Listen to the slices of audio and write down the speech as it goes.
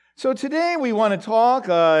So today we want to talk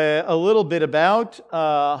a little bit about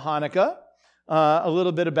Hanukkah, a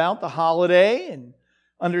little bit about the holiday, and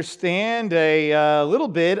understand a little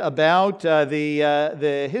bit about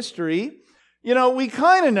the history. You know, we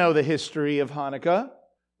kind of know the history of Hanukkah,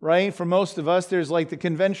 right? For most of us, there's like the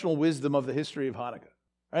conventional wisdom of the history of Hanukkah,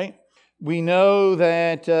 right? We know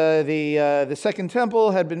that the Second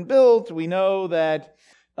Temple had been built. We know that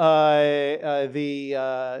that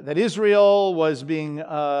Israel was being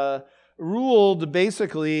ruled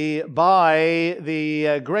basically by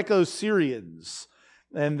the Greco-Syrians,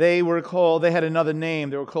 and they had another name.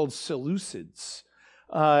 They were called Seleucids,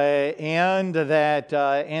 and that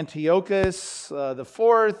Antiochus the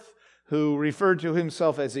Fourth, who referred to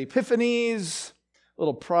himself as Epiphanes, a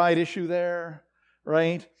little pride issue there,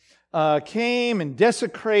 right? Came and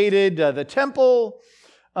desecrated the temple.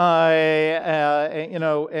 And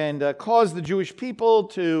caused the Jewish people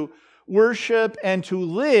to worship and to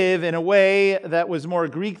live in a way that was more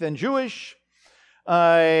Greek than Jewish.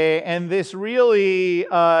 And this really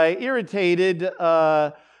irritated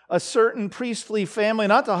a certain priestly family,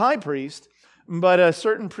 not the high priest, but a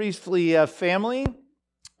certain priestly family.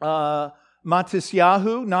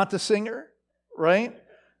 Matisyahu, not the singer, right?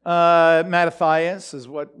 Mattathias is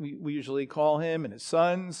what we usually call him, and his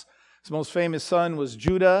sons. His most famous son was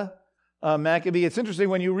Judah Maccabee. It's interesting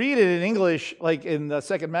when you read it in English, like in the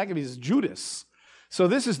Second Maccabees, it's Judas. So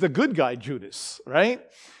this is the good guy Judas, right?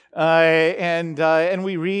 And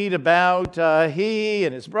we read about he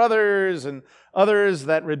and his brothers and others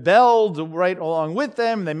that rebelled right along with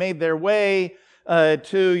them. They made their way to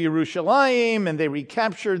Jerusalem, and they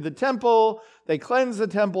recaptured the temple. They cleansed the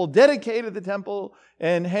temple, dedicated the temple,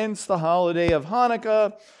 and hence the holiday of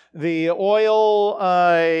Hanukkah. The oil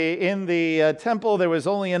in the temple, there was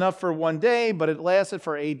only enough for one day, but it lasted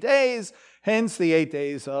for 8 days, hence the 8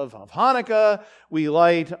 days of Hanukkah. We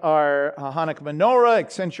light our Hanukkah menorah,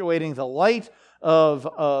 accentuating the light of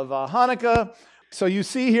Hanukkah. So you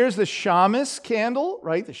see, here's the shamus candle,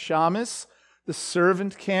 right? The shamus, the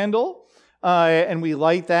servant candle. And we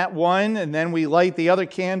light that one, and then we light the other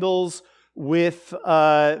candles with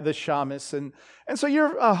the shamus. And so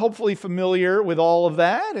you're hopefully familiar with all of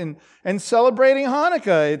that and celebrating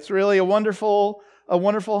Hanukkah. It's really a wonderful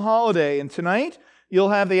holiday. And tonight, you'll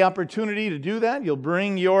have the opportunity to do that. You'll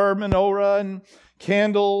bring your menorah and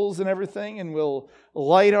candles and everything, and we'll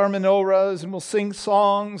light our menorahs, and we'll sing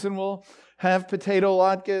songs, and we'll have potato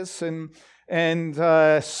latkes and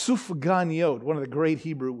sufganiot, one of the great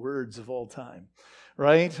Hebrew words of all time.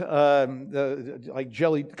 Right? Like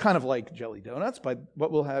jelly, kind of like jelly donuts, but what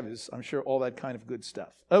we'll have is, I'm sure, all that kind of good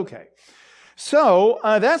stuff. Okay. So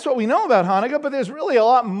that's what we know about Hanukkah, but there's really a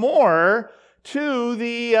lot more to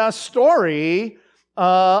the story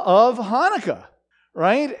of Hanukkah,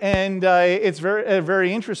 right? And it's a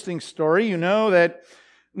very interesting story. You know that,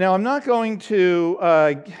 now I'm not going to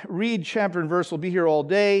read chapter and verse, we'll be here all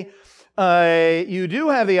day. You do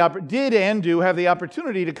have the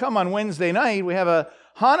opportunity to come on Wednesday night. We have a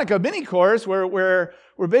Hanukkah mini course where we're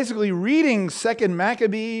basically reading Second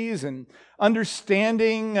Maccabees and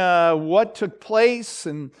understanding what took place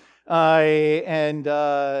and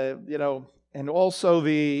also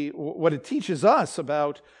what it teaches us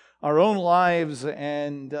about our own lives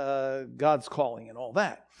and God's calling and all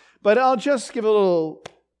that. But I'll just give a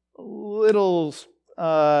little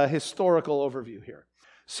historical overview here.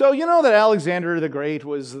 So you know that Alexander the Great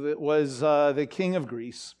was the king of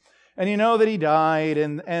Greece, and you know that he died,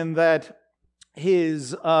 and that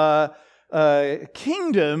his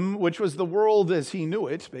kingdom, which was the world as he knew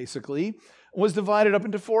it, basically, was divided up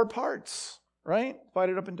into 4 parts. Right?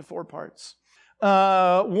 Divided up into 4 parts.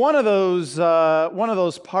 One of those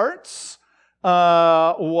parts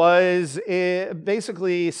was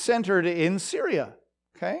basically centered in Syria.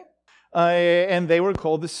 Okay, and they were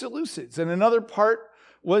called the Seleucids, and another part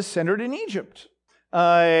was centered in Egypt,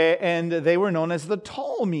 and they were known as the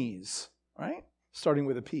Ptolemies, right? Starting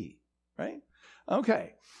with a P, right?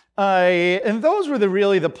 Okay, and those were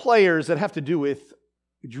really the players that have to do with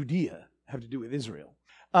Judea, have to do with Israel.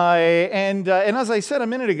 And as I said a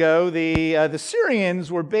minute ago, the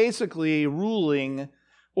Syrians were basically ruling,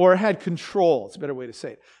 or had control, it's a better way to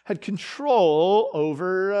say it, had control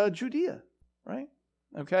over Judea, right?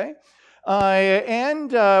 Okay?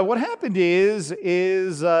 And what happened is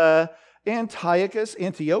Antiochus,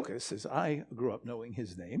 as I grew up knowing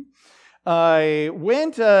his name,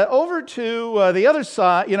 went over to the other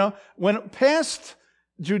side, went past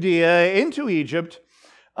Judea into Egypt,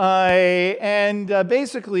 and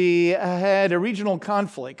basically had a regional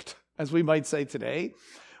conflict, as we might say today,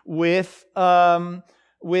 with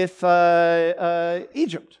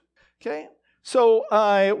Egypt. Okay, So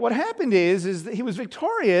what happened is that he was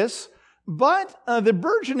victorious, but the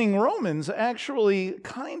burgeoning Romans actually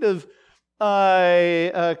kind of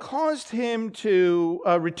caused him to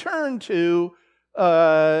return to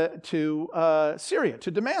Syria,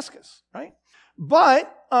 to Damascus, right?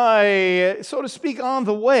 But, so to speak, on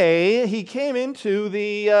the way, he came into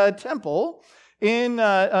the temple in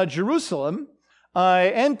Jerusalem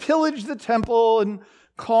and pillaged the temple and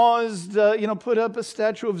caused, put up a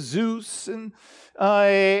statue of Zeus and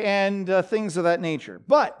things of that nature.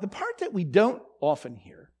 But the part that we don't often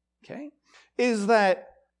hear, okay, is that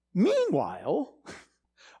meanwhile,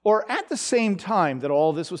 or at the same time that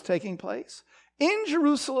all this was taking place, in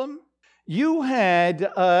Jerusalem, you had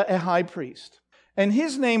a high priest, and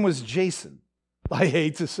his name was Jason. I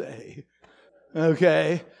hate to say,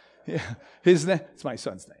 okay, yeah, it's my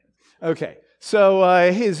son's name. Okay,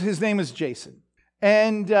 so his name is Jason,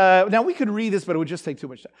 and now we could read this, but it would just take too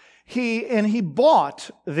much time. He bought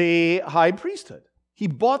the high priesthood. He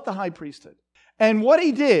bought the high priesthood, and what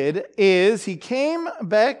he did is he came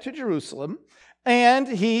back to Jerusalem, and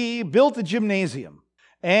he built a gymnasium.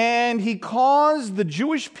 And he caused the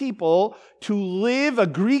Jewish people to live a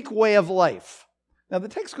Greek way of life. Now, the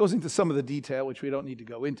text goes into some of the detail, which we don't need to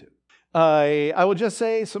go into. I will just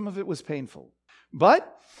say some of it was painful.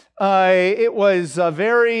 But it was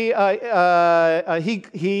very,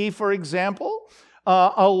 he, for example,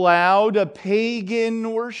 allowed a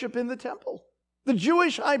pagan worship in the temple. The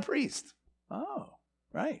Jewish high priest. Oh,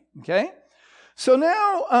 right, okay. So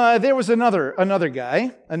now there was another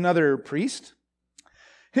guy, another priest.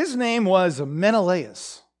 His name was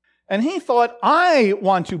Menelaus, and he thought, I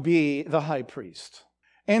want to be the high priest.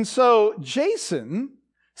 And so Jason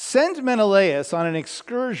sent Menelaus on an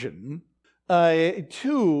excursion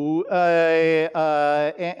to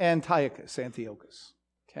Antiochus.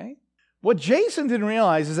 Okay? What Jason didn't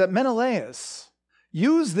realize is that Menelaus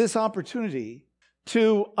used this opportunity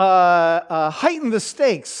to heighten the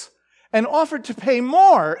stakes and offered to pay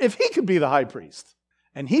more if he could be the high priest.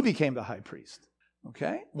 And he became the high priest.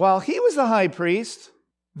 Okay? While he was the high priest,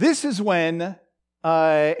 this is when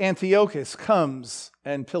Antiochus comes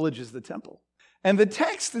and pillages the temple. And the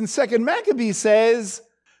text in 2 Maccabees says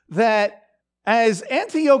that as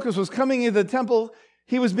Antiochus was coming into the temple,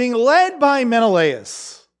 he was being led by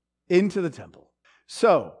Menelaus into the temple.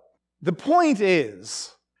 So, the point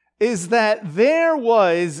is that there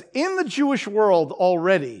was, in the Jewish world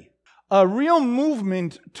already, a real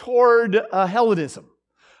movement toward Hellenism.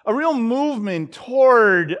 A real movement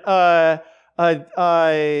toward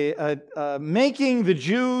making the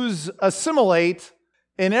Jews assimilate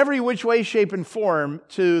in every which way, shape, and form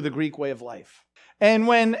to the Greek way of life. And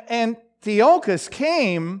when Antiochus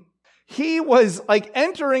came, he was like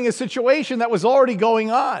entering a situation that was already going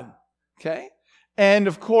on. Okay? And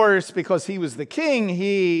of course, because he was the king,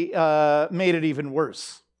 he made it even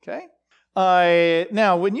worse. Okay?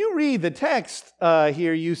 Now, when you read the text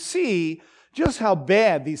here, you see just how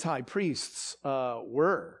bad these high priests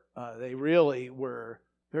were. They really were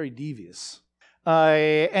very devious.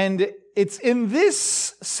 And it's in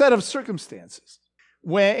this set of circumstances,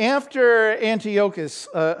 when after Antiochus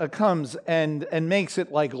comes and makes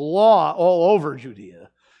it like law all over Judea,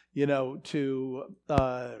 to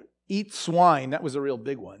eat swine, that was a real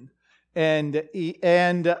big one, and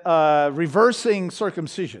reversing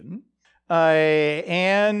circumcision,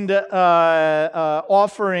 and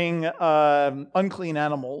offering unclean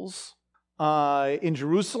animals in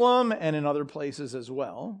Jerusalem and in other places as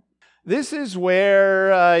well. This is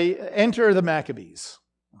where enter the Maccabees,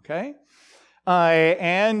 okay?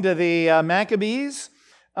 And the Maccabees,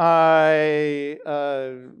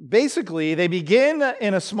 basically, they begin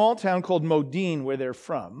in a small town called Modin, where they're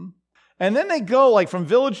from, and then they go like from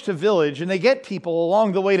village to village, and they get people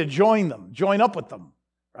along the way to join up with them,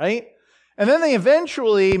 right? And then they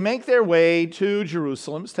eventually make their way to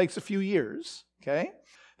Jerusalem. This takes a few years, okay?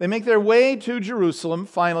 They make their way to Jerusalem.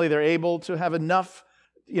 Finally, they're able to have enough,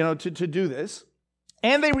 to do this.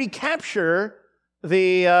 And they recapture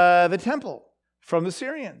the temple from the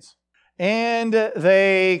Syrians. And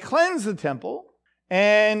they cleanse the temple.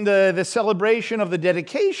 And the celebration of the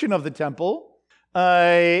dedication of the temple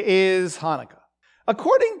is Hanukkah.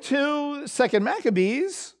 According to 2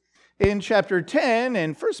 Maccabees, in chapter 10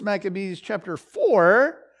 and 1 Maccabees chapter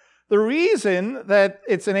 4, the reason that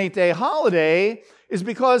it's an 8-day holiday is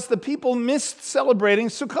because the people missed celebrating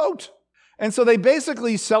Sukkot. And so they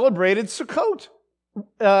basically celebrated Sukkot.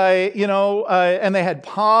 And they had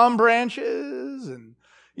palm branches and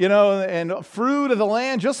fruit of the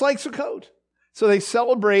land, just like Sukkot. So they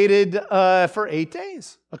celebrated for 8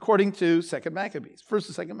 days, according to 2 Maccabees,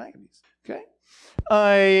 1st and 2nd Maccabees. Okay?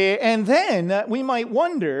 And then we might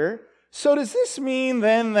wonder, so does this mean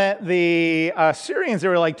then that the Syrians, they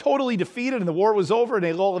were like totally defeated and the war was over and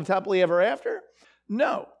they all lived happily ever after?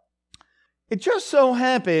 No. It just so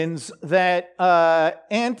happens that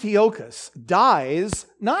Antiochus dies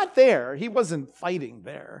not there. He wasn't fighting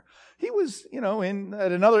there. He was,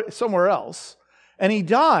 somewhere else. And he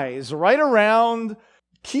dies right around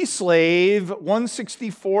Kislev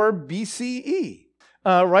 164 BCE.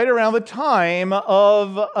 Right around the time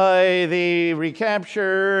of the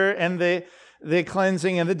recapture and the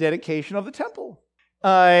cleansing and the dedication of the temple.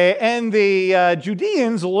 And the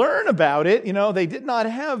Judeans learn about it. They did not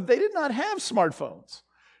have smartphones,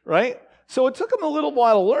 right? So it took them a little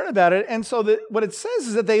while to learn about it. And so what it says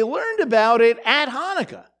is that they learned about it at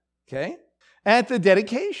Hanukkah, okay? At the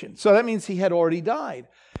dedication. So that means he had already died.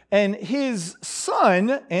 And his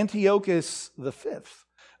son, Antiochus V,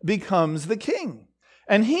 becomes the king.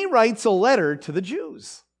 And he writes a letter to the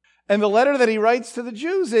Jews. And the letter that he writes to the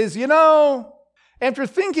Jews is, after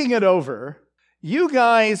thinking it over, you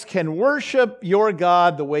guys can worship your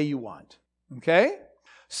God the way you want. Okay?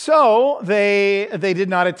 So they did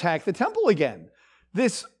not attack the temple again.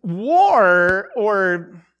 This war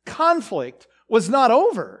or conflict was not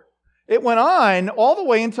over. It went on all the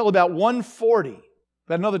way until about 140.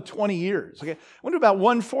 About another 20 years. Okay, I wonder about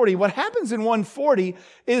 140. What happens in 140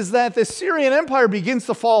 is that the Syrian Empire begins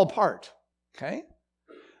to fall apart. Okay?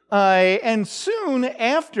 And soon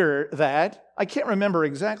after that, I can't remember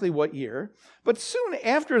exactly what year, but soon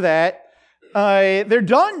after that, they're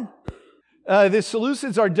done. The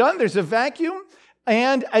Seleucids are done. There's a vacuum.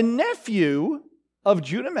 And a nephew of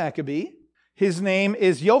Judah Maccabee, his name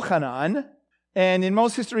is Yochanan, and in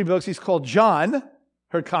most history books, he's called John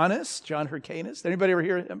Hyrcanus. Anybody ever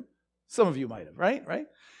hear of him? Some of you might have, right?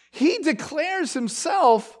 He declares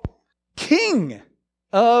himself king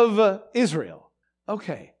of Israel.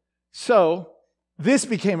 Okay, so this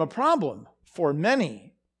became a problem for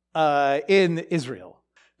many in Israel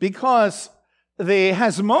because the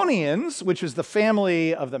Hasmoneans, which is the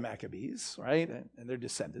family of the Maccabees, right, and their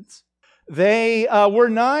descendants, they were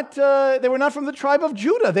not from the tribe of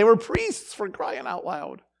Judah. They were priests, for crying out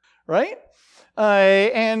loud, right?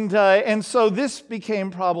 And so this became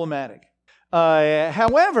problematic.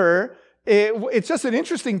 However, it's just an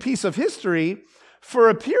interesting piece of history. For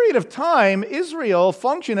a period of time, Israel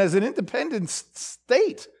functioned as an independent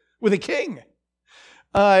state with a king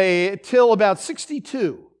till about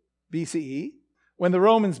 62 BCE, when the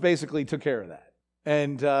Romans basically took care of that.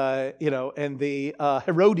 And the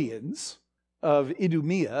Herodians of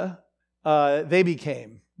Idumea, they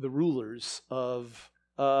became the rulers of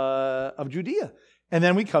Judea. And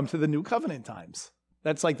then we come to the New Covenant times.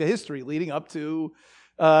 That's like the history leading up to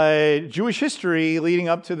Jewish history, leading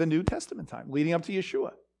up to the New Testament time, leading up to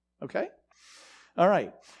Yeshua. Okay? All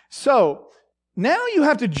right. So now you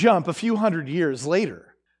have to jump a few hundred years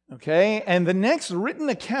later. Okay? And the next written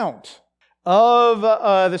account of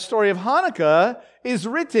the story of Hanukkah is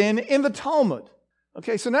written in the Talmud.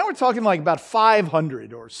 Okay? So now we're talking like about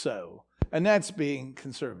 500 or so. And that's being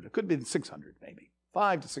conservative. Could have been 600 maybe.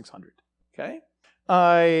 500 to 600, okay?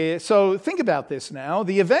 So think about this now.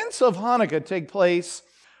 The events of Hanukkah take place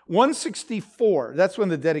 164. That's when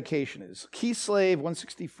the dedication is. Kislev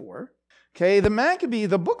 164. Okay,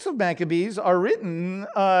 the books of Maccabees are written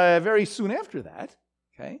very soon after that.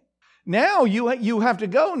 Okay, now you have to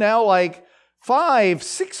go now like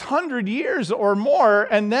 500-600 years or more,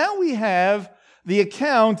 and now we have the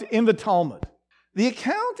account in the Talmud. The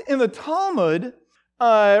account in the Talmud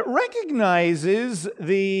recognizes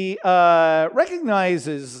that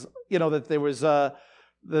there was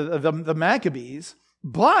the Maccabees,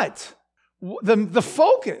 but the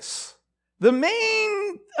focus, the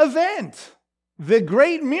main event, the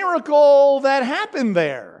great miracle that happened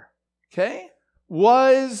there, okay,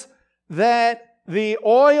 was that the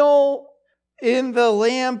oil in the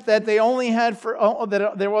lamp that they only had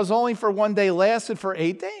that there was only for one day lasted for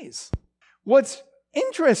 8 days. What's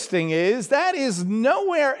interesting is that is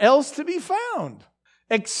nowhere else to be found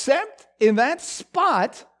except in that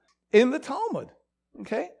spot in the Talmud.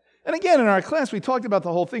 Okay? And again, in our class, we talked about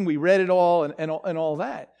the whole thing. We read it all and all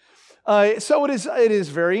that. So it is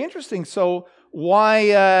very interesting. So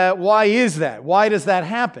why is that? Why does that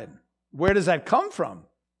happen? Where does that come from?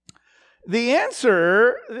 The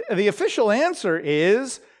official answer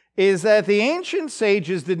is that the ancient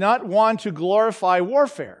sages did not want to glorify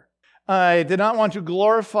warfare. Did not want to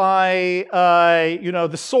glorify,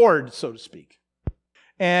 the sword, so to speak.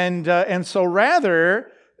 And so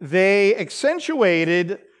rather, they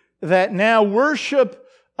accentuated that now worship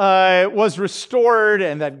was restored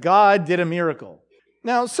and that God did a miracle.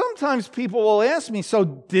 Now, sometimes people will ask me, so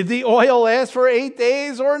did the oil last for 8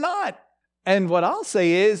 days or not? And what I'll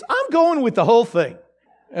say is, I'm going with the whole thing.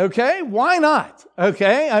 Okay? Why not?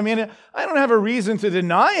 Okay? I mean, I don't have a reason to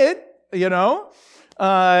deny it,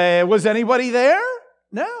 Was anybody there?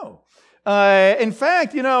 No. In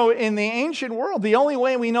fact, in the ancient world, the only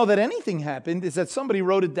way we know that anything happened is that somebody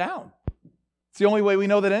wrote it down. It's the only way we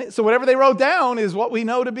know that. So whatever they wrote down is what we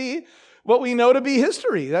know to be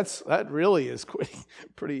history. That really is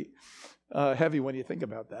pretty heavy when you think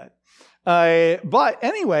about that. But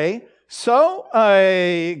anyway, so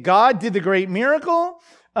God did the great miracle.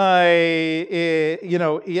 Yes,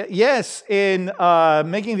 in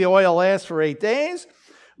making the oil last for 8 days.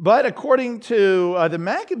 But according to the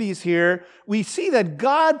Maccabees here, we see that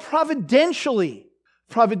God providentially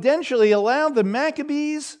allowed the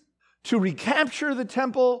Maccabees to recapture the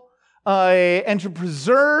temple and to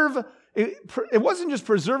preserve. It wasn't just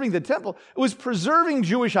preserving the temple, it was preserving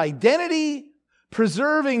Jewish identity,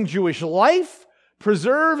 preserving Jewish life,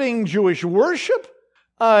 preserving Jewish worship,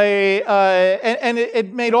 and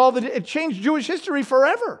it changed Jewish history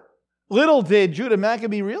forever. Little did Judah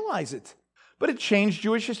Maccabee realize it, but it changed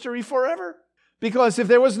Jewish history forever. Because if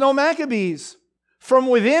there was no Maccabees, from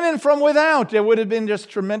within and from without, there would have been just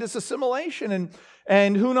tremendous assimilation,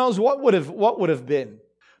 and who knows what would have been.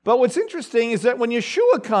 But what's interesting is that when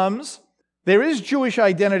Yeshua comes, there is Jewish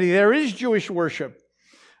identity, there is Jewish worship.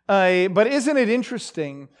 But isn't it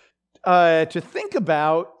interesting to think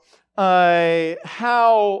about how,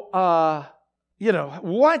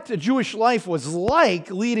 what the Jewish life was like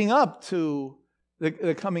leading up to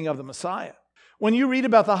the coming of the Messiah? When you read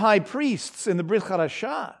about the high priests in the Brit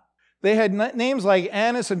Hadashah, they had names like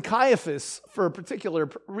Annas and Caiaphas for particular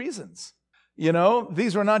reasons.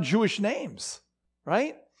 These were not Jewish names,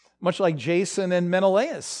 right? Much like Jason and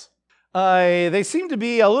Menelaus. They seem to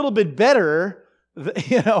be a little bit better,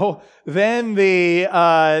 than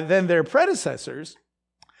their predecessors.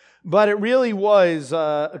 But it really was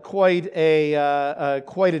quite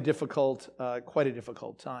a difficult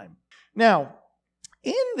time. Now,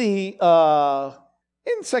 in 2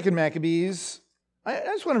 Maccabees, I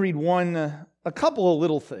just want to read a couple of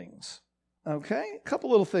little things. Okay, a couple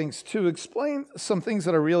little things to explain some things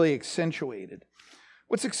that are really accentuated.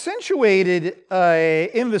 What's accentuated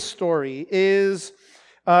in the story is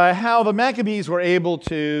how the Maccabees were able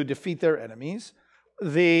to defeat their enemies.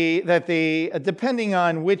 Depending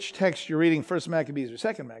on which text you're reading, 1 Maccabees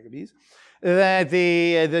or 2 Maccabees, that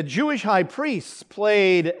the Jewish high priests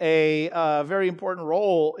played a very important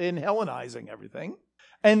role in Hellenizing everything.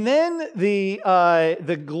 And then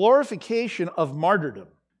the glorification of martyrdom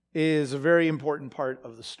is a very important part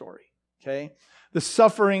of the story. Okay? The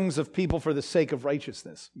sufferings of people for the sake of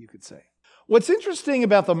righteousness, you could say. What's interesting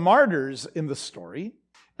about the martyrs in the story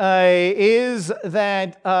is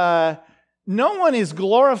that no one is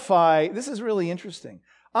glorified. This is really interesting.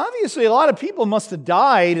 Obviously, a lot of people must have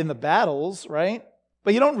died in the battles, right?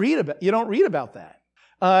 But you don't read about that.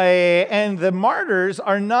 And the martyrs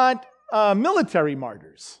are not military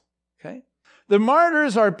martyrs. Okay, the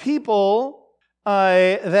martyrs are people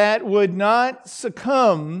that would not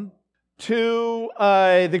succumb to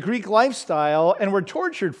the Greek lifestyle and were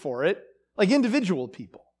tortured for it, like individual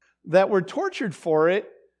people that were tortured for it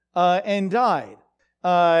and died.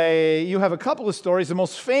 You have a couple of stories. The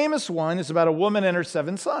most famous one is about a woman and her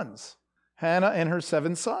 7 sons, Hannah and her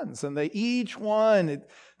 7 sons, and they each one.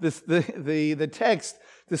 The text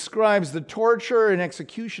describes the torture and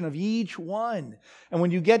execution of each one. And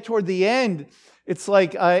when you get toward the end, it's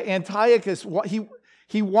like Antiochus.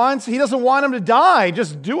 He doesn't want him to die.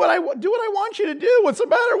 Just do what I want you to do. What's the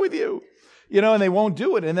matter with you? And they won't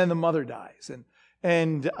do it. And then the mother dies.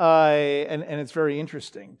 And it's very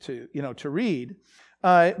interesting to read.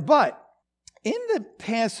 But in the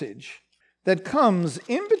passage that comes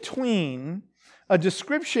in between a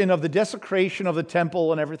description of the desecration of the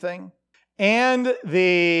temple and everything, and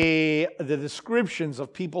the descriptions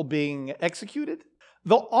of people being executed,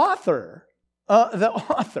 the author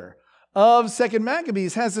of 2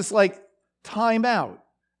 Maccabees has this time out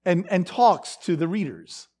and talks to the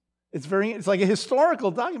readers. It's like a historical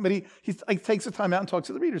document. He takes the time out and talks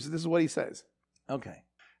to the readers. This is what he says. Okay.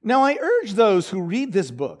 Now I urge those who read this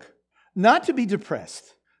book not to be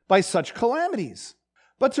depressed by such calamities,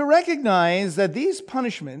 but to recognize that these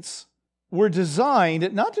punishments were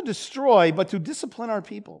designed not to destroy, but to discipline our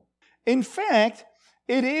people. In fact,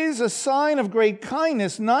 it is a sign of great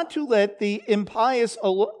kindness not to let the impious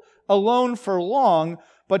alone for long,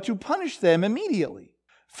 but to punish them immediately.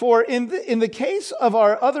 For in the case of the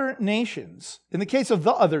other nations,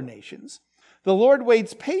 The Lord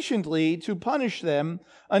waits patiently to punish them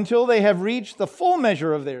until they have reached the full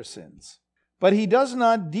measure of their sins. But he does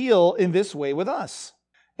not deal in this way with us,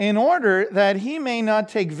 in order that he may not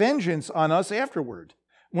take vengeance on us afterward,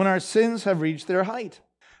 when our sins have reached their height.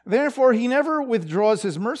 Therefore, he never withdraws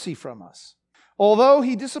his mercy from us. Although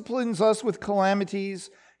he disciplines us with calamities,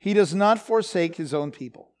 he does not forsake his own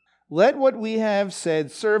people. Let what we have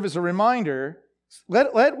said serve as a reminder.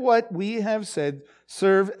 Let what we have said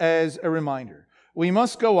serve as a reminder. We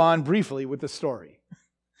must go on briefly with the story.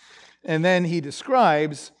 And then he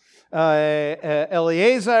describes Eleazar,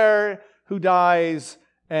 who dies,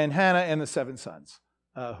 and Hannah and the 7 sons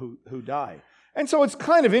who die. And so it's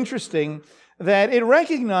kind of interesting that it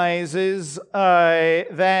recognizes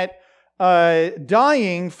that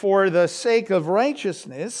dying for the sake of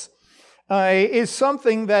righteousness is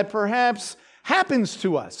something that perhaps happens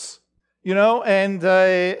to us, and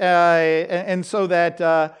so that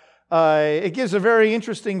it gives a very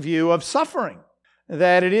interesting view of suffering.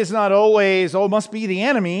 That it is not always, it must be the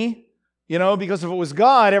enemy, because if it was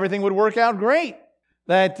God, everything would work out great.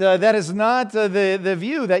 That is not the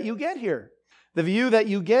view that you get here. The view that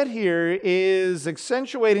you get here is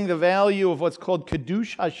accentuating the value of what's called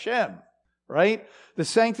Kiddush Hashem, right? The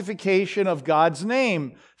sanctification of God's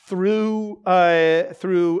name through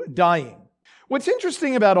dying. What's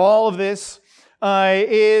interesting about all of this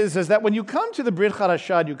is that when you come to the Brit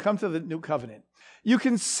Chadashah, you come to the New Covenant, you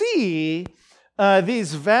can see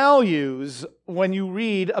these values when you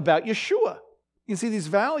read about Yeshua. You can see these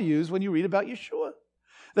values when you read about Yeshua.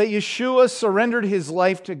 That Yeshua surrendered his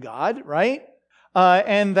life to God, right?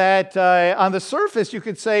 And that on the surface you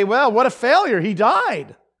could say, well, what a failure. He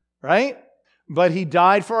died, right? But he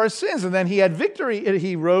died for our sins, and then he had victory.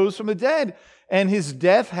 He rose from the dead, and his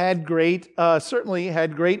death had certainly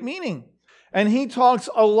had great meaning. And he talks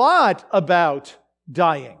a lot about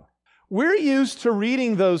dying. We're used to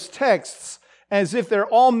reading those texts as if they're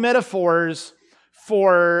all metaphors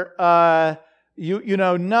for,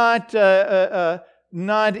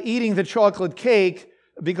 not eating the chocolate cake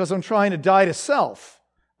because I'm trying to die to self.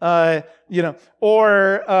 I'll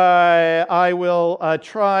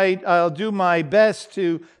do my best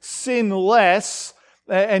to sin less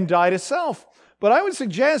and die to self. But I would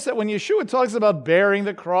suggest that when Yeshua talks about bearing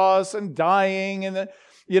the cross and dying, and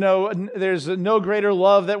there's no greater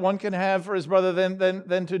love that one can have for his brother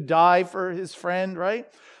than to die for his friend, right?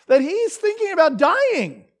 That he's thinking about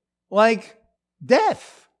dying, like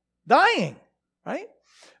death, dying, right?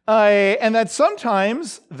 And that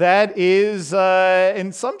sometimes that is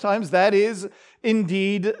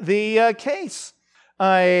indeed the case.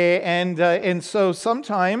 And so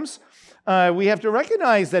sometimes we have to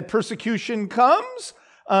recognize that persecution comes,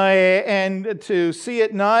 and to see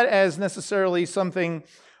it not as necessarily something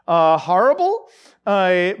horrible,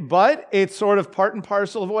 but it's sort of part and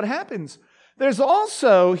parcel of what happens. There's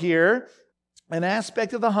also here an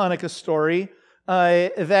aspect of the Hanukkah story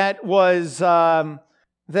that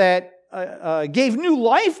gave new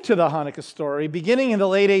life to the Hanukkah story beginning in the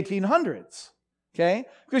late 1800s. Okay?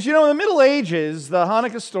 Because, in the Middle Ages, the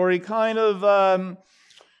Hanukkah story kind of,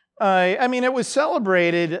 it was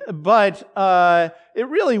celebrated, but it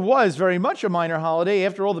really was very much a minor holiday.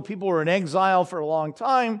 After all, the people were in exile for a long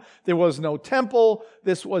time. There was no temple.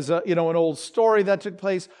 This was, an old story that took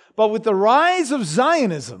place. But with the rise of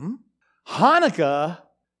Zionism, Hanukkah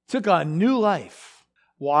took on new life.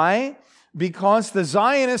 Why? Because the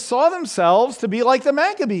Zionists saw themselves to be like the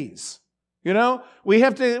Maccabees. We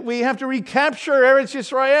have to recapture Eretz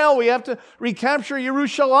Yisrael. We have to recapture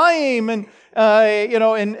Yerushalayim,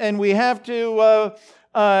 and we have to,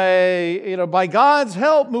 by God's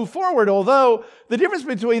help, move forward. Although the difference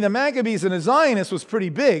between the Maccabees and the Zionists was pretty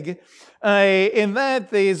big, in that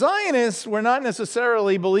the Zionists were not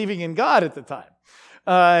necessarily believing in God at the time.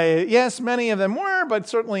 Yes, many of them were, but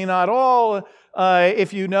certainly not all.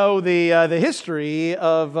 If you know the history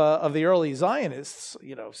of the early Zionists,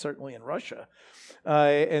 certainly in Russia,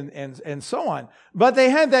 and so on. But they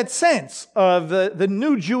had that sense of the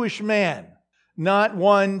new Jewish man, not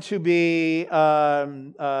one to be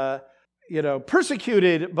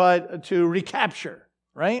persecuted, but to recapture,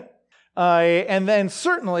 right? And then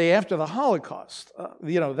certainly after the Holocaust,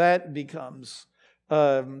 that becomes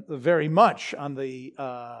very much on the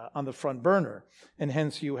front burner, and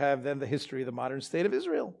hence you have then the history of the modern state of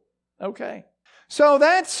Israel. Okay, so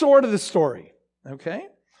that's sort of the story. Okay,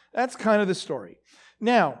 that's kind of the story.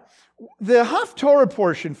 Now, the Haftorah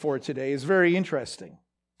portion for today is very interesting.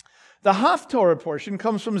 The Haftorah portion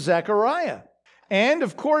comes from Zechariah, and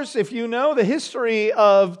of course, if you know the history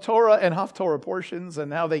of Torah and Haftorah portions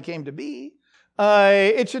and how they came to be,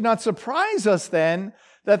 it should not surprise us then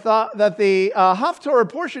that the Haftorah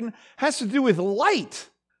portion has to do with light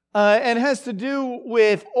and has to do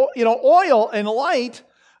with oil and light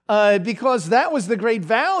because that was the great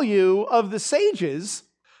value of the sages,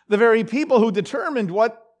 the very people who determined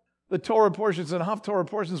what the Torah portions and Haftorah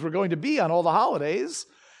portions were going to be on all the holidays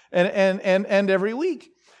and every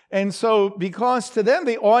week. And so because to them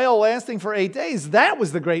the oil lasting for 8 days, that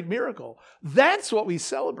was the great miracle. That's what we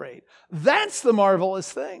celebrate. That's the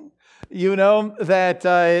marvelous thing. That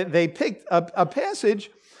they picked a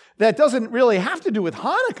passage that doesn't really have to do with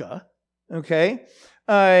Hanukkah, okay,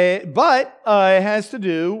 but has to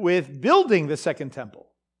do with building the second temple,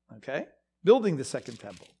 okay, building the second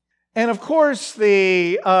temple. And of course,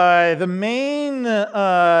 the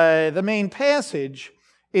main passage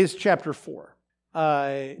is chapter 4.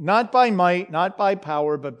 Not by might, not by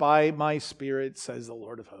power, but by my Spirit, says the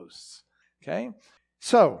Lord of hosts. Okay?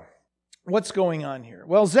 So, what's going on here?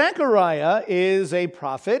 Well, Zechariah is a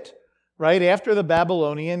prophet, right, after the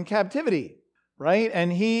Babylonian captivity, right?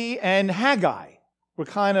 And he and Haggai were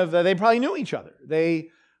they probably knew each other. They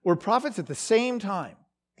were prophets at the same time,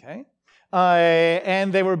 okay?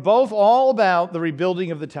 And they were both all about the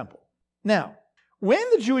rebuilding of the temple. Now, when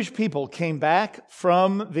the Jewish people came back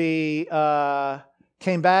from the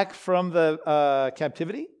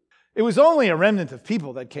captivity, it was only a remnant of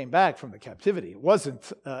people that came back from the captivity. It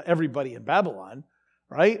wasn't everybody in Babylon,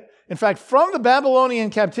 right? In fact, from the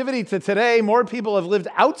Babylonian captivity to today, more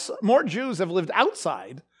Jews have lived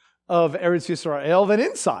outside of Eretz Yisrael than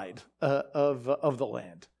inside of the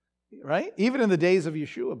land, right? Even in the days of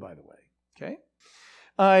Yeshua, by the way. Okay,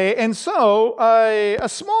 and so a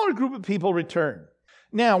smaller group of people returned.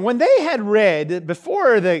 Now, when they had read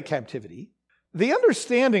before the captivity, the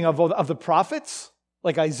understanding of the prophets,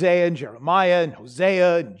 like Isaiah and Jeremiah and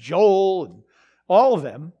Hosea and Joel and all of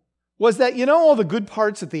them, was that, all the good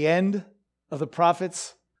parts at the end of the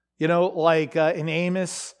prophets, like in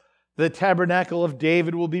Amos, the tabernacle of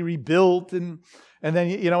David will be rebuilt, and then,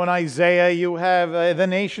 in Isaiah, you have the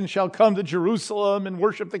nation shall come to Jerusalem and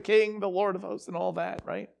worship the King, the Lord of hosts, and all that,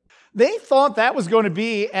 right? They thought that was going to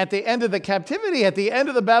be at the end of the captivity, at the end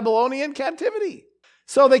of the Babylonian captivity.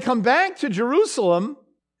 So they come back to Jerusalem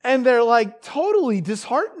and they're like totally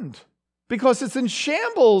disheartened because it's in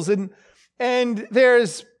shambles and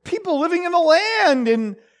there's people living in the land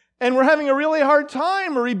and we're having a really hard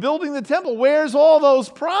time rebuilding the temple. Where's all those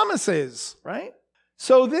promises, right?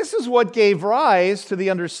 So this is what gave rise to the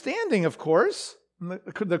understanding, of course,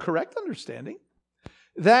 the correct understanding,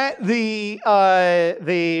 that the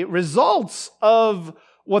results of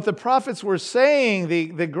what the prophets were saying,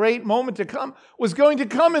 the great moment to come, was going to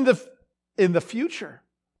come in the future.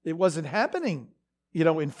 It wasn't happening,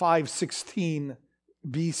 in 516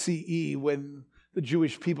 BCE when the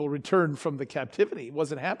Jewish people returned from the captivity. It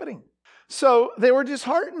wasn't happening. So they were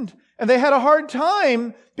disheartened, and they had a hard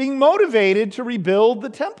time being motivated to rebuild the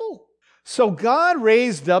temple. So God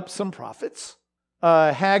raised up some prophets,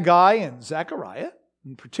 Haggai and Zechariah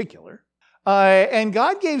in particular, and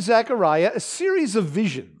God gave Zechariah a series of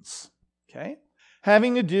visions, okay,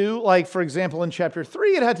 having to do, like, for example, in chapter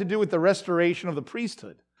 3, it had to do with the restoration of the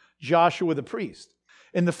priesthood, Joshua the priest.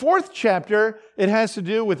 In the 4th chapter, it has to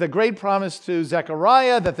do with a great promise to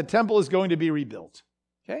Zechariah that the temple is going to be rebuilt,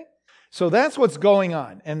 okay? So that's what's going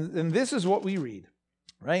on, and this is what we read,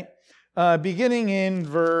 right? Beginning in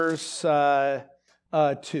verse 2,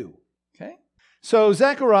 okay? So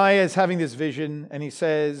Zechariah is having this vision, and he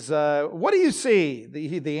says, what do you see?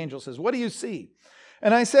 The angel says, what do you see?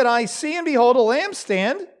 And I said, I see and behold a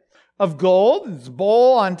lampstand of gold, and its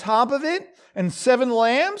bowl on top of it, and 7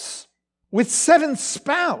 lamps with 7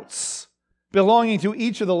 spouts belonging to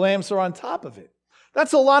each of the lamps are on top of it.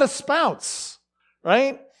 That's a lot of spouts,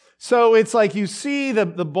 right? So it's like you see the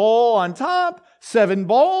bowl on top, 7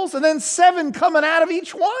 bowls, and then 7 coming out of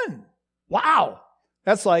each one. Wow.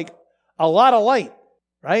 That's like a lot of light,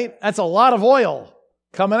 right? That's a lot of oil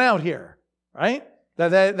coming out here, right?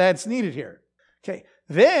 That's needed here. Okay.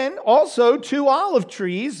 Then also 2 olive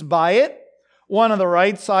trees by it, one on the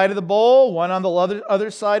right side of the bowl, one on the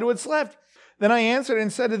other side to its left. Then I answered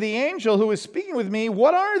and said to the angel who was speaking with me,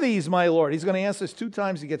 what are these, my Lord? He's going to ask this 2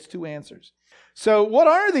 times. He gets 2 answers. So what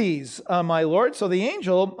are these, my Lord? So the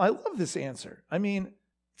angel, I love this answer. I mean,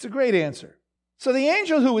 it's a great answer. So the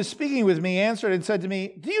angel who was speaking with me answered and said to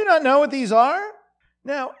me, do you not know what these are?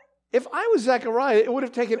 Now, if I was Zechariah, it would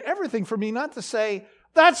have taken everything for me not to say,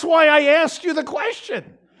 that's why I asked you the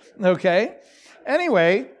question. Okay?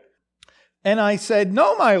 Anyway, and I said,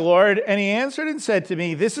 no, my Lord. And he answered and said to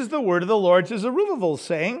me, this is the word of the Lord to Zerubbabel,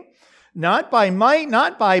 saying, not by might,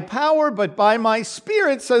 not by power, but by my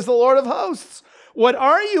Spirit, says the Lord of hosts. What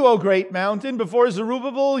are you, O great mountain? Before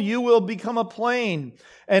Zerubbabel, you will become a plain,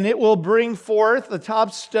 and it will bring forth the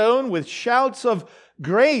top stone with shouts of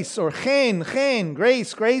grace, or chen,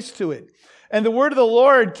 grace to it. And the word of the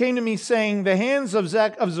Lord came to me, saying, the hands of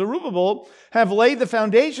Zerubbabel have laid the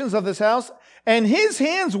foundations of this house, and his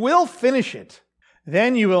hands will finish it.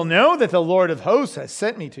 Then you will know that the Lord of hosts has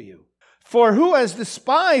sent me to you. For who has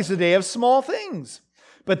despised the day of small things?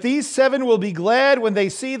 But these 7 will be glad when they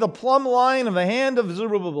see the plumb line of the hand of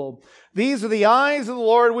Zerubbabel. These are the eyes of the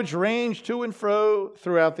Lord which range to and fro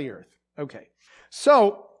throughout the earth. Okay,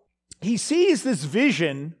 so he sees this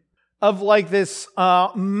vision of like this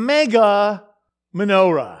mega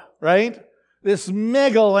menorah, right? This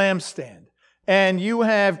mega lampstand. And you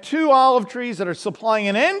have 2 olive trees that are supplying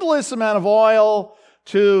an endless amount of oil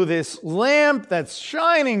to this lamp that's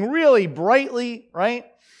shining really brightly, right?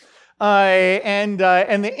 And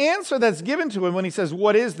the answer that's given to him when he says,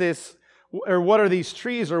 what is this? Or what are these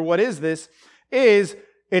trees? Or what is this? Is,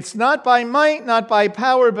 it's not by might, not by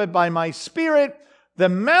power, but by my spirit. The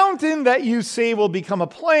mountain that you see will become a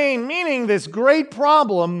plain, meaning this great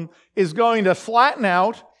problem is going to flatten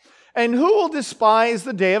out. And who will despise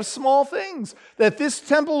the day of small things? That this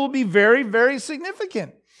temple will be very, very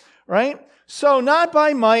significant, right? So not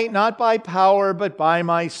by might, not by power, but by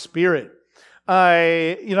my spirit.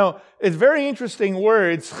 It's very interesting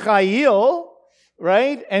words. Chayil,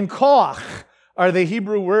 right? And koach are the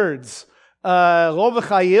Hebrew words. Lo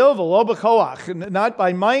b'chayil v'lo b'koach. Not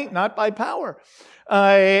by might, not by power.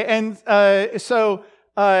 So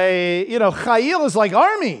chayil is like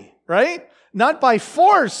army, right? Not by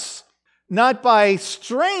force, not by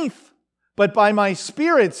strength, but by my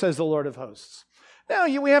spirit, says the Lord of hosts. Now,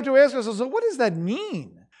 we have to ask ourselves, so what does that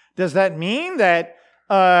mean? Does that mean that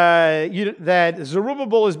that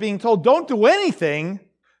Zerubbabel is being told, don't do anything,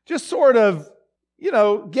 just sort of,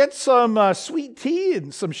 get some sweet tea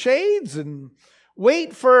and some shades and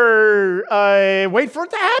wait for it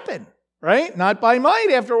to happen, right? Not by might,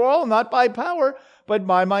 after all, not by power, but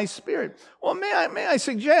by my spirit. Well, may I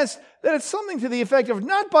suggest that it's something to the effect of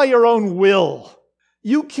not by your own will.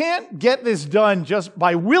 You can't get this done just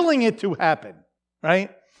by willing it to happen,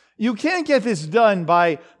 right? You can't get this done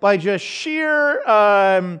by just sheer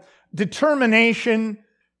determination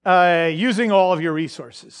using all of your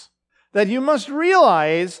resources. That you must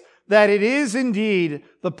realize that it is indeed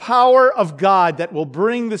the power of God that will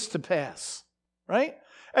bring this to pass, right?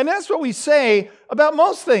 And that's what we say about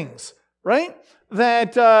most things, right?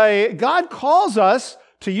 That God calls us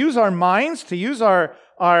to use our minds, to use our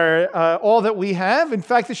all that we have. In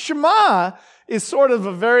fact, the Shema is sort of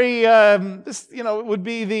a very, it would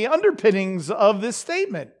be the underpinnings of this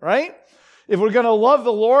statement, right? If we're going to love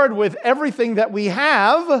the Lord with everything that we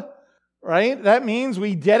have, right, that means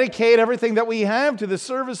we dedicate everything that we have to the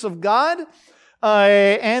service of God,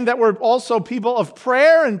 and that we're also people of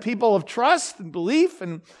prayer and people of trust and belief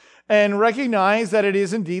and recognize that it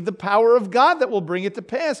is indeed the power of God that will bring it to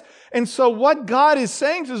pass. And so what God is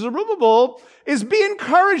saying to Zerubbabel is be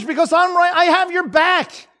encouraged because I'm right, I have your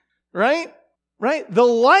back, right? Right? The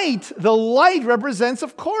light represents,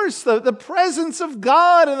 of course, the presence of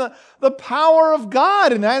God and the power of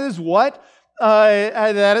God. And that is what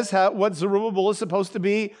what Zerubbabel is supposed to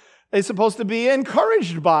be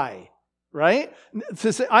encouraged by, right?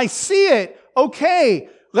 To say, I see it. Okay,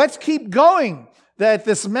 let's keep going. That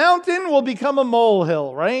this mountain will become a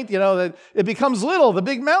molehill, right? That it becomes little. The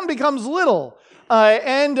big mountain becomes little,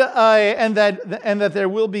 and that there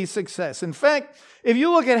will be success. In fact, if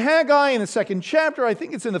you look at Haggai in the 2nd chapter, I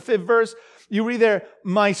think it's in the 5th verse, you read there,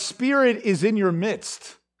 my spirit is in your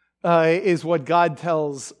midst, is what God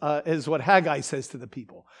tells, is what Haggai says to the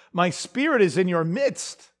people. My spirit is in your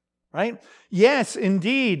midst, right? Yes,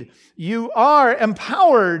 indeed, you are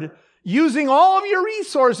empowered. Using all of your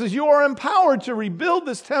resources, you are empowered to rebuild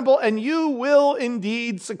this temple, and you will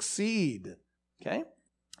indeed succeed. Okay?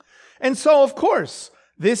 And so, of course,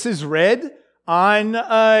 this is read on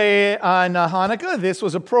Hanukkah. This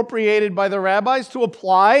was appropriated by the rabbis to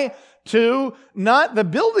apply to not the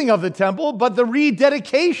building of the temple, but the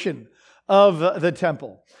rededication of the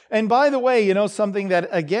temple. And by the way, something that,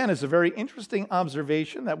 again, is a very interesting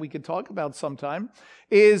observation that we could talk about sometime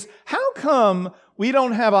is how come we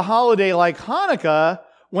don't have a holiday like Hanukkah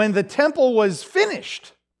when the temple was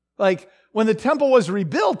finished? Like, when the temple was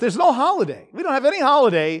rebuilt, there's no holiday. We don't have any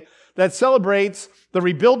holiday that celebrates the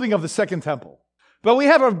rebuilding of the second temple. But we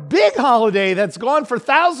have a big holiday that's gone for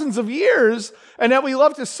thousands of years and that we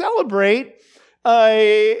love to celebrate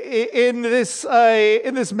in this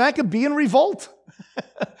Maccabean revolt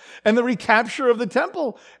and the recapture of the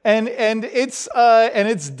temple and its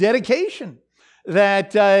dedication.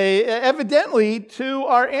 that evidently to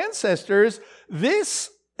our ancestors, this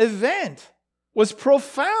event was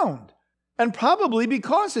profound, and probably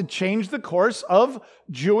because it changed the course of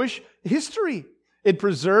Jewish history. It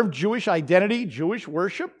preserved Jewish identity, Jewish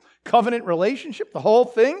worship, covenant relationship, the whole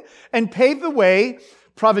thing, and paved the way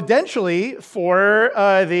providentially for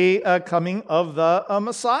the coming of the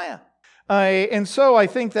Messiah. And so I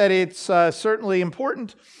think that it's certainly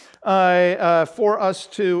important for us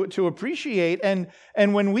to appreciate.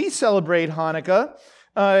 And when we celebrate Hanukkah,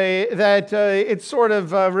 that it sort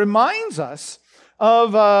of reminds us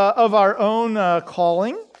of our own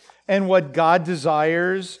calling and what God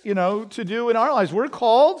desires, to do in our lives. We're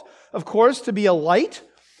called, of course, to be a light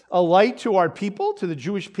to our people, to the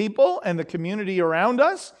Jewish people and the community around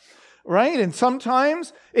us, right? And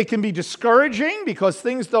sometimes it can be discouraging because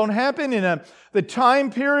things don't happen in the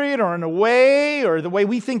time period or in a way or the way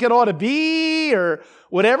we think it ought to be or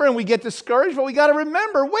whatever, and we get discouraged. But we got to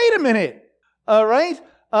remember, wait a minute, all right?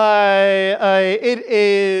 It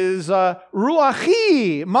is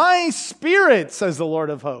Ruachi, my spirit, says the Lord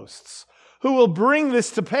of hosts, who will bring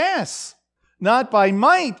this to pass, not by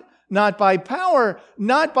might, not by power,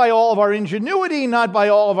 not by all of our ingenuity, not by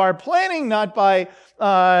all of our planning, not by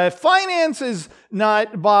finances,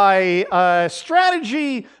 not by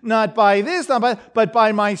strategy, not by this, but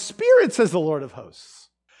by my spirit, says the Lord of hosts.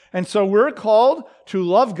 And so we're called to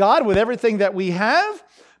love God with everything that we have,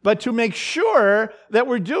 but to make sure that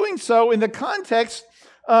we're doing so in the context,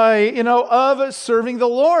 of serving the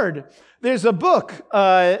Lord. There's a book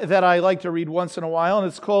that I like to read once in a while, and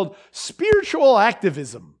it's called Spiritual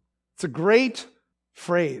Activism. It's a great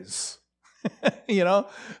phrase,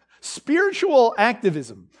 spiritual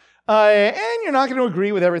activism. And you're not going to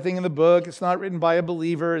agree with everything in the book. It's not written by a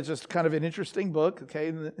believer. It's just kind of an interesting book, okay,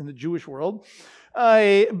 in the Jewish world.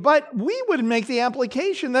 But we would make the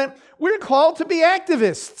application that we're called to be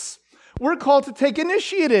activists. We're called to take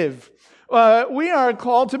initiative. We are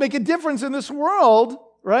called to make a difference in this world,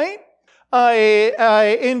 right?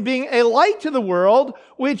 In being a light to the world,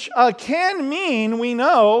 which can mean, we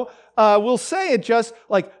know, we'll say it just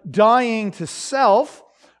like dying to self,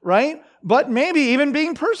 right? But maybe even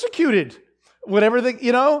being persecuted, whatever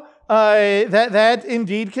that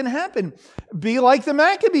indeed can happen. Be like the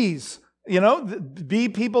Maccabees. Be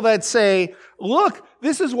people that say, look,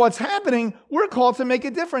 this is what's happening. We're called to make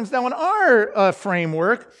a difference. Now, in our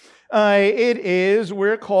framework,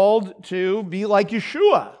 we're called to be like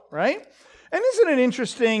Yeshua, right? And isn't it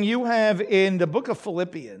interesting? You have in the book of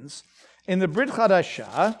Philippians, in the Brit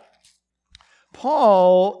Chadashah,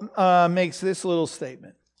 Paul makes this little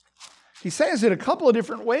statement. He says it a couple of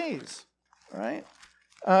different ways, right?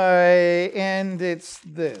 And it's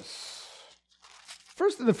this.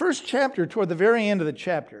 First, in the first chapter, toward the very end of the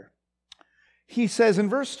chapter, he says in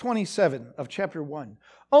verse 27 of chapter 1,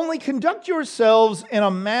 only conduct yourselves in a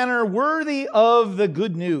manner worthy of the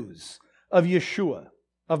good news of Yeshua,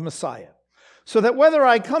 of Messiah, so that whether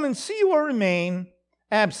I come and see you or remain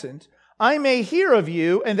absent, I may hear of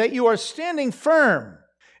you and that you are standing firm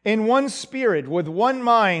in one spirit, with one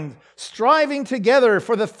mind, striving together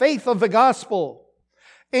for the faith of the gospel,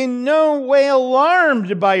 in no way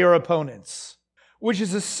alarmed by your opponents, which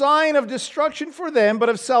is a sign of destruction for them, but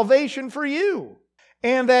of salvation for you,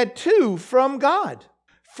 and that too from God.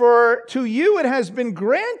 For to you it has been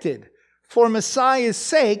granted for Messiah's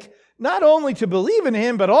sake, not only to believe in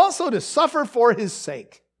him, but also to suffer for his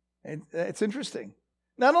sake. It's interesting.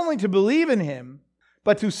 Not only to believe in him,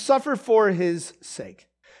 but to suffer for his sake.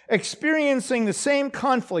 Experiencing the same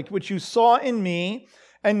conflict which you saw in me,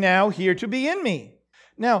 and now here to be in me.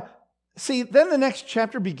 Now, see, then the next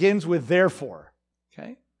chapter begins with therefore.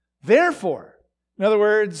 Okay? Therefore, in other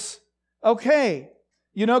words, okay,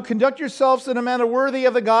 conduct yourselves in a manner worthy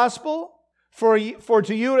of the gospel, for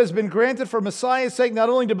to you it has been granted for Messiah's sake not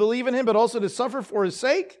only to believe in him, but also to suffer for his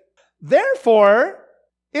sake. Therefore,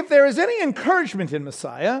 if there is any encouragement in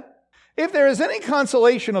Messiah, if there is any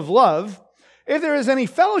consolation of love, if there is any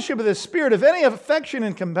fellowship of the Spirit, of any affection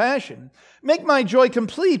and compassion, make my joy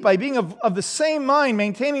complete by being of the same mind,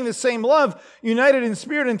 maintaining the same love, united in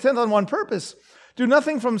spirit, intent on one purpose. Do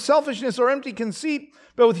nothing from selfishness or empty conceit,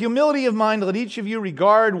 but with humility of mind, let each of you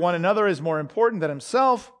regard one another as more important than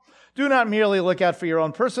himself. Do not merely look out for your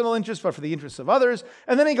own personal interests, but for the interests of others.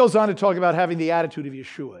 And then he goes on to talk about having the attitude of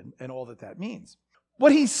Yeshua and all that means.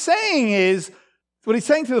 What he's saying to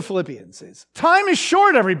the Philippians is, time is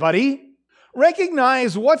short, everybody.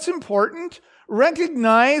 Recognize what's important.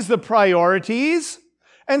 Recognize the priorities.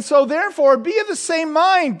 And so therefore, be of the same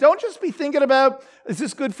mind. Don't just be thinking about, is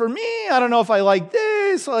this good for me? I don't know if I like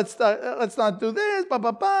this. Let's not do this.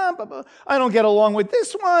 I don't get along with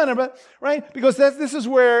this one. Right? Because this is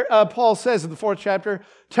where Paul says in the 4th chapter,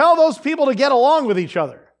 tell those people to get along with each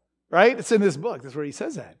other. Right? It's in this book. That's where he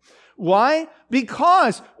says that. Why?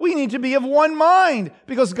 Because we need to be of one mind.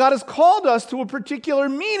 Because God has called us to a particular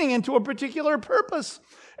meaning and to a particular purpose.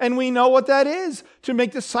 And we know what that is, to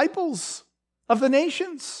make disciples of the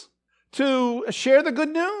nations, to share the good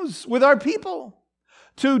news with our people,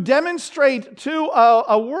 to demonstrate to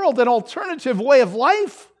a world an alternative way of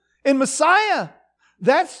life in Messiah.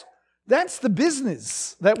 That's the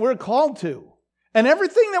business that we're called to. And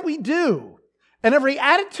everything that we do and every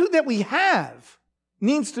attitude that we have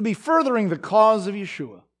needs to be furthering the cause of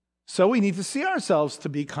Yeshua. So we need to see ourselves to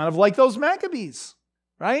be kind of like those Maccabees,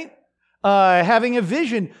 right? Having a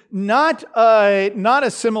vision, not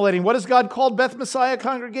assimilating. What has God called Beth Messiah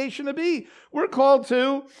congregation to be? We're called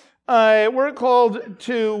to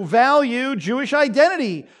value Jewish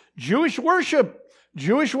identity, Jewish worship,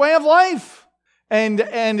 Jewish way of life. And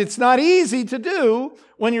it's not easy to do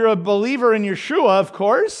when you're a believer in Yeshua, of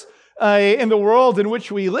course, in the world in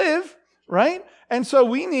which we live, right? And so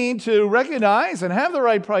we need to recognize and have the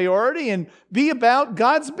right priority and be about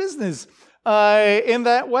God's business in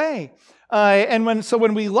that way. And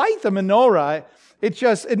when we light the menorah,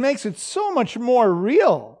 it makes it so much more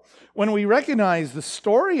real when we recognize the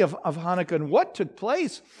story of Hanukkah and what took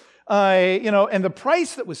place, and the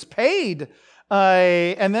price that was paid.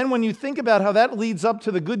 And then when you think about how that leads up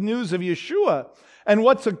to the good news of Yeshua and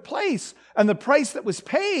what took place and the price that was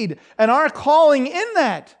paid and our calling in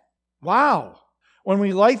that. Wow. When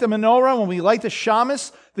we light the menorah, when we light the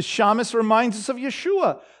shamas reminds us of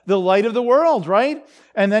Yeshua, the light of the world, right?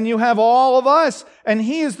 And then you have all of us, and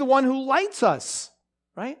He is the one who lights us,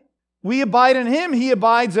 right? We abide in Him, He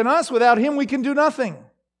abides in us. Without Him, we can do nothing.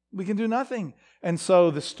 We can do nothing. And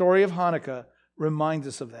so the story of Hanukkah reminds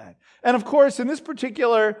us of that. And of course, in this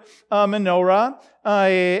particular menorah,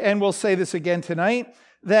 and we'll say this again tonight,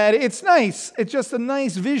 that it's nice. It's just a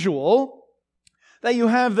nice visual that you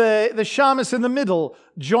have the shamas in the middle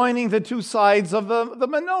joining the two sides of the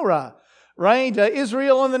menorah, right?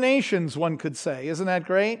 Israel and the nations, one could say. Isn't that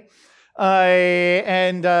great?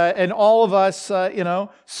 And all of us,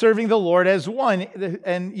 serving the Lord as one,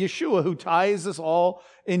 and Yeshua who ties us all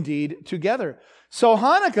indeed together. So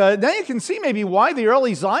Hanukkah, now you can see maybe why the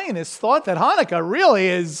early Zionists thought that Hanukkah really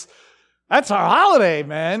that's our holiday,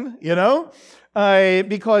 man,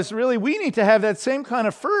 because really we need to have that same kind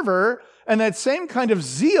of fervor and that same kind of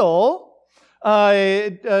zeal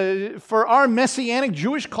for our messianic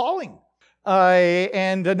Jewish calling,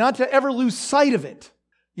 and not to ever lose sight of it.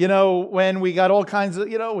 When we got all kinds of,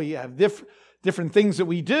 we have different things that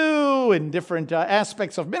we do and different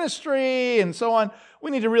aspects of ministry and so on.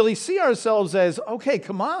 We need to really see ourselves as, okay,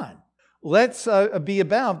 come on. Let's be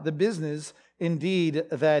about the business indeed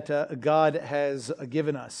that God has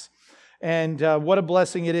given us. And what a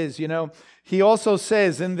blessing it is, He also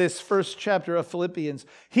says in this first chapter of Philippians,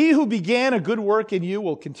 He who began a good work in you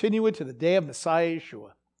will continue it to the day of Messiah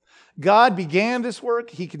Yeshua. God began this work.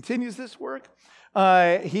 He continues this work.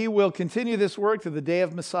 He will continue this work to the day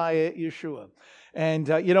of Messiah Yeshua. And,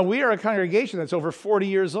 we are a congregation that's over 40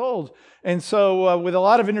 years old. And so with a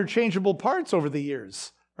lot of interchangeable parts over the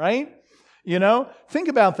years, right? Think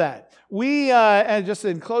about that. We, and just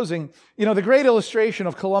in closing, the great illustration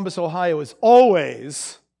of Columbus, Ohio is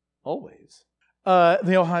always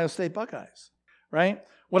the Ohio State Buckeyes, right?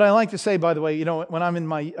 What I like to say, by the way, when I'm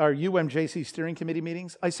in our UMJC steering committee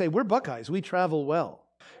meetings, I say, we're Buckeyes. We travel well.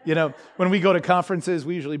 When we go to conferences,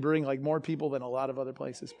 we usually bring more people than a lot of other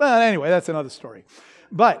places. But anyway, that's another story.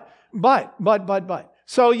 But.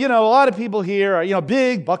 So, a lot of people here are,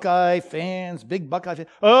 big Buckeye fans.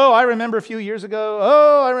 Oh, I remember a few years ago.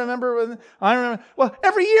 Oh, I remember. Well,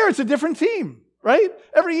 every year it's a different team, right?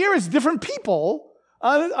 Every year it's different people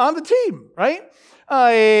on the team, right?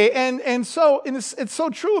 And so it's so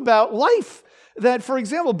true about life that, for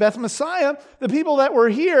example, Beth Messiah, the people that were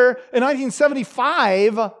here in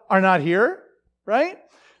 1975 are not here, right?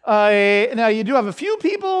 Now, you do have a few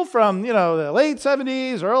people from, the late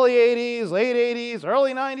 70s, early 80s, late 80s,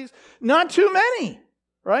 early 90s. Not too many,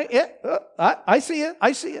 right? Yeah, I see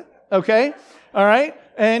it. Okay, all right?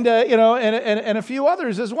 And, and a few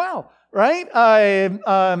others as well, right?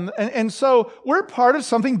 And so we're part of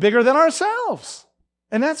something bigger than ourselves.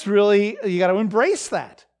 And that's really, you got to embrace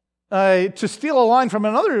that. To steal a line from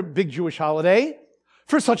another big Jewish holiday,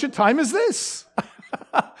 for such a time as this,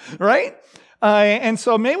 right? And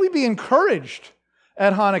so may we be encouraged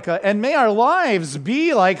at Hanukkah, and may our lives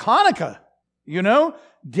be like Hanukkah,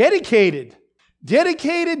 dedicated,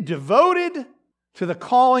 devoted to the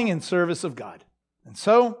calling and service of God. And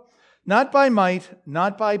so, not by might,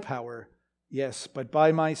 not by power, yes, but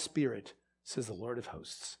by my Spirit, says the Lord of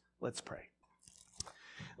hosts. Let's pray.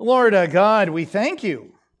 Lord God, we thank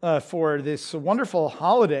you for this wonderful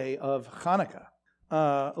holiday of Hanukkah,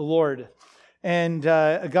 Lord. And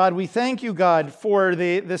God, we thank you, God, for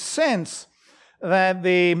the sense that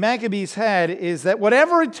the Maccabees had is that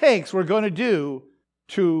whatever it takes, we're going to do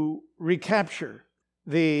to recapture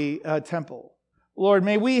the temple. Lord,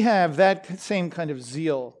 may we have that same kind of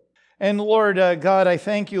zeal. And Lord God, I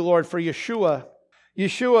thank you, Lord, for Yeshua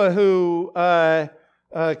who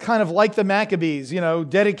kind of like the Maccabees,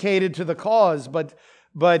 dedicated to the cause, but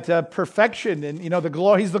perfection and the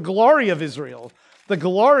glory. He's the glory of Israel, the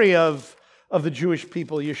glory of the Jewish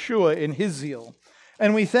people. Yeshua in his zeal,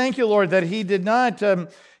 and we thank you, Lord, that he did not.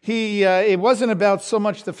 It wasn't about so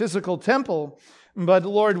much the physical temple, but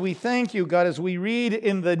Lord, we thank you, God, as we read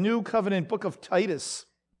in the New Covenant book of Titus,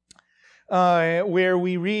 where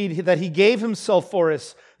we read that he gave himself for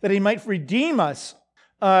us, that he might redeem us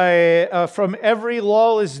from every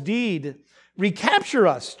lawless deed, recapture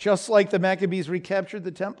us, just like the Maccabees recaptured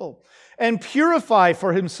the temple, and purify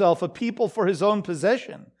for himself a people for his own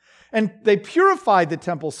possession. And they purified the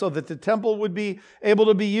temple so that the temple would be able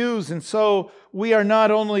to be used. And so we are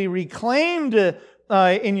not only reclaimed in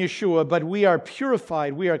Yeshua, but we are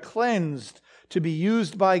purified, we are cleansed to be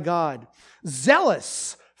used by God,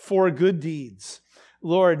 zealous for good deeds.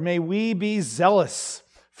 Lord, may we be zealous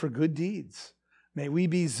for good deeds. May we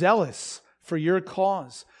be zealous for your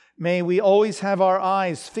cause. May we always have our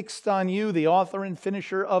eyes fixed on you, the author and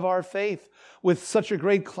finisher of our faith, with such a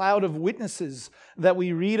great cloud of witnesses that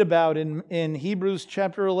we read about in Hebrews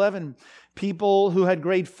chapter 11. People who had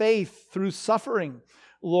great faith through suffering.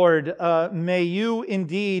 Lord, may you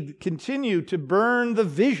indeed continue to burn the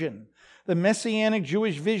vision, the Messianic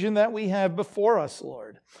Jewish vision that we have before us,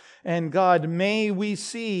 Lord. And God, may we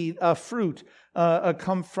see a fruit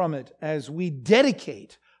come from it as we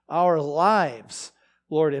dedicate our lives,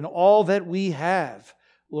 Lord, and all that we have,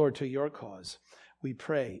 Lord, to your cause. We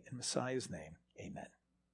pray in Messiah's name. Amen.